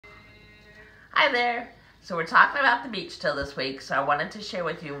Hi there. So we're talking about the beach still this week, so I wanted to share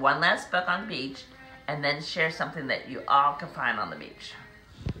with you one last book on the beach and then share something that you all can find on the beach.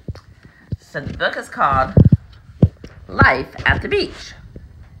 So the book is called Life at the Beach.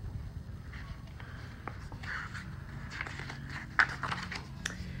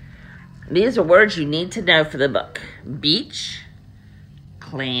 These are words you need to know for the book. Beach,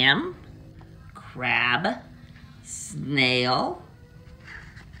 clam, crab, snail.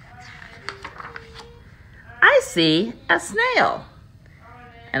 I see a snail,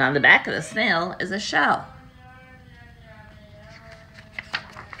 and on the back of the snail is a shell.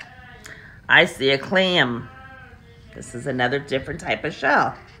 I see a clam. This is another different type of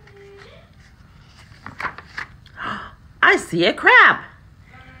shell. I see a crab.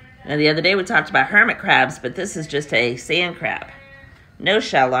 Now the other day we talked about hermit crabs, but this is just a sand crab. No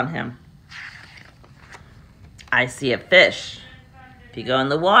shell on him. I see a fish. If you go in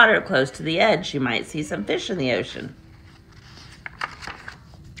the water close to the edge, you might see some fish in the ocean.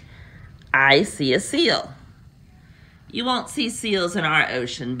 I see a seal. You won't see seals in our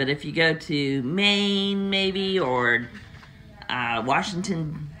ocean, but if you go to Maine, maybe, or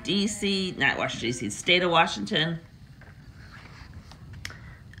Washington, D.C., not Washington, D.C., state of Washington,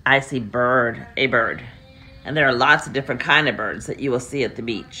 I see a bird. And there are lots of different kind of birds that you will see at the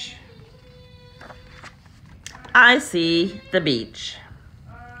beach. I see the beach.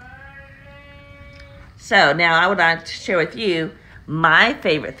 So now I would like to share with you my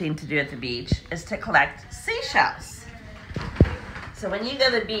favorite thing to do at the beach is to collect seashells. So when you go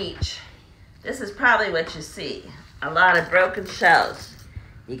to the beach, this is probably what you see. A lot of broken shells.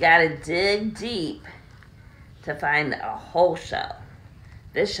 You gotta dig deep to find a whole shell.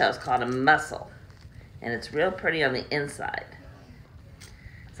 This shell is called a mussel, and it's real pretty on the inside.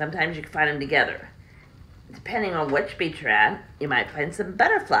 Sometimes you can find them together. Depending on which beach you're at, you might find some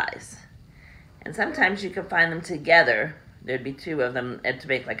butterflies. And sometimes you can find them together. There'd be two of them to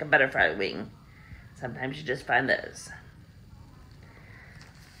make like a butterfly wing. Sometimes you just find those.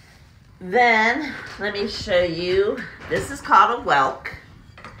 Then, let me show you. This is called a whelk.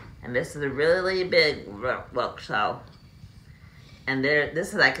 And this is a really big whelk shell. And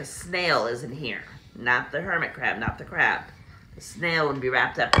this is like a snail is in here. Not the hermit crab, not the crab. The snail would be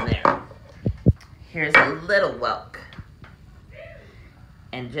wrapped up in there. Here's a little whelk.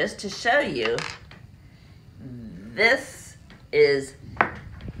 And just to show you, this is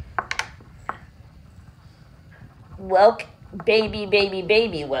whelk, baby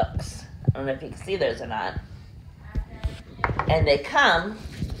whelks. I don't know if you can see those or not. And they come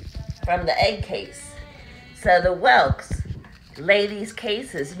from the egg case. So the whelks lay these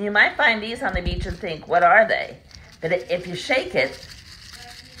cases, and you might find these on the beach and think, what are they? But if you shake it,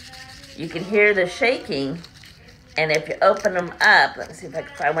 you can hear the shaking, and if you open them up, let me see if I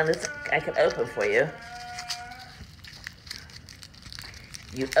can find one that I can open for you.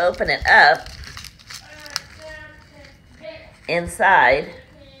 You open it up, inside,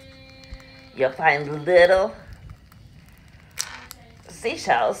 you'll find little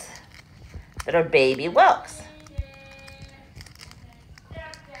seashells that are baby whelks.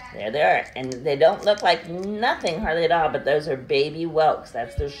 There they are, and they don't look like nothing hardly at all, but those are baby whelks.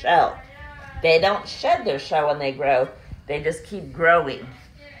 That's their shell. They don't shed their shell when they grow. They just keep growing,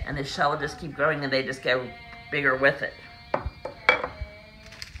 and the shell will just keep growing, and they just get bigger with it.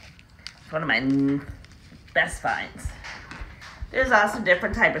 It's one of my best finds. There's also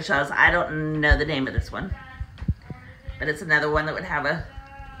different type of shells. I don't know the name of this one, but it's another one that would have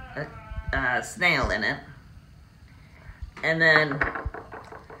a snail in it. And then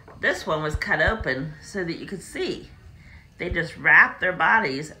this one was cut open so that you could see. They just wrap their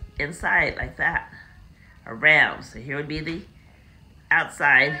bodies inside like that, around. So here would be the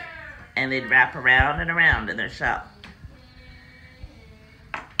outside, and they'd wrap around and around in their shell.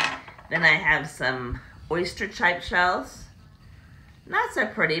 Then I have some oyster type shells. Not so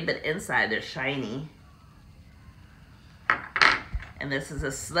pretty, but inside they're shiny. And this is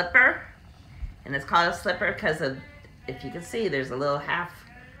a slipper, and it's called a slipper because of, if you can see, there's a little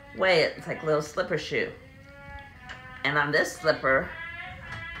halfway, it's like a little slipper shoe. And on this slipper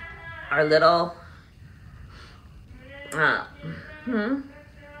are little, help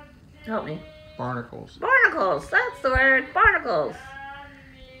me. Barnacles. Barnacles, that's the word, barnacles.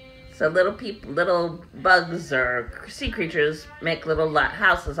 So little bugs or sea creatures make little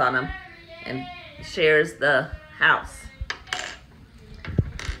houses on them and shares the house.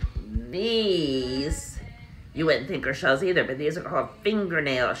 These, you wouldn't think are shells either, but these are called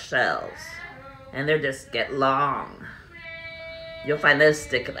fingernail shells. And they just get long. You'll find those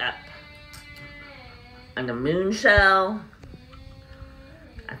sticking up. And a moon shell.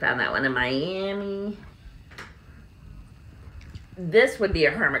 I found that one in Miami. This would be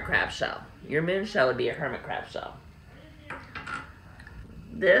a hermit crab shell. Your moon shell would be a hermit crab shell.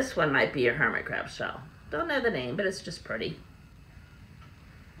 This one might be a hermit crab shell. Don't know the name, but it's just pretty.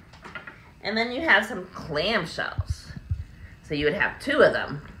 And then you have some clam shells. So you would have two of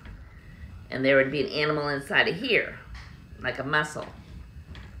them, and there would be an animal inside of here, like a mussel.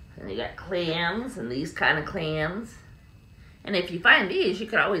 And you got clams and these kind of clams. And if you find these, you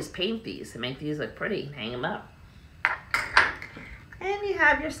could always paint these and make these look pretty and hang them up. And you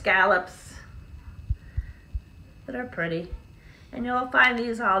have your scallops that are pretty. And you'll find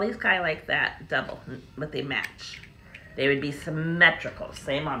these, all these kind of like that, double, but they match. They would be symmetrical,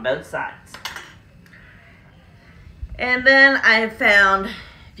 same on both sides. And then I found,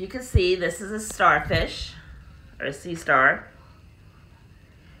 if you can see, this is a starfish, or a sea star.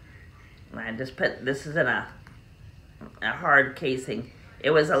 I just put, this is in a hard casing. It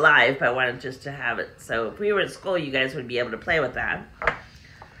was alive, but I wanted just to have it. So if we were at school, you guys would be able to play with that.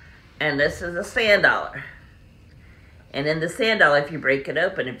 And this is a sand dollar. And in the sand dollar, if you break it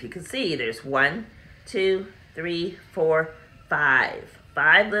open, if you can see, there's 1, 2, 3, 4, 5.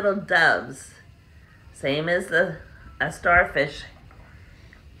 5 little doves. Same as a starfish.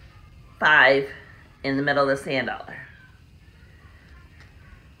 5 in the middle of the sand dollar.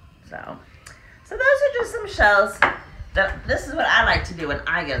 So those are just some shells. This is what I like to do when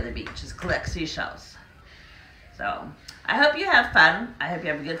I go to the beach, is collect seashells. So I hope you have fun. I hope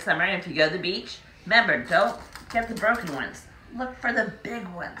you have a good summer. And if you go to the beach, remember, don't get the broken ones. Look for the big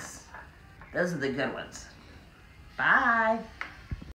ones. Those are the good ones. Bye.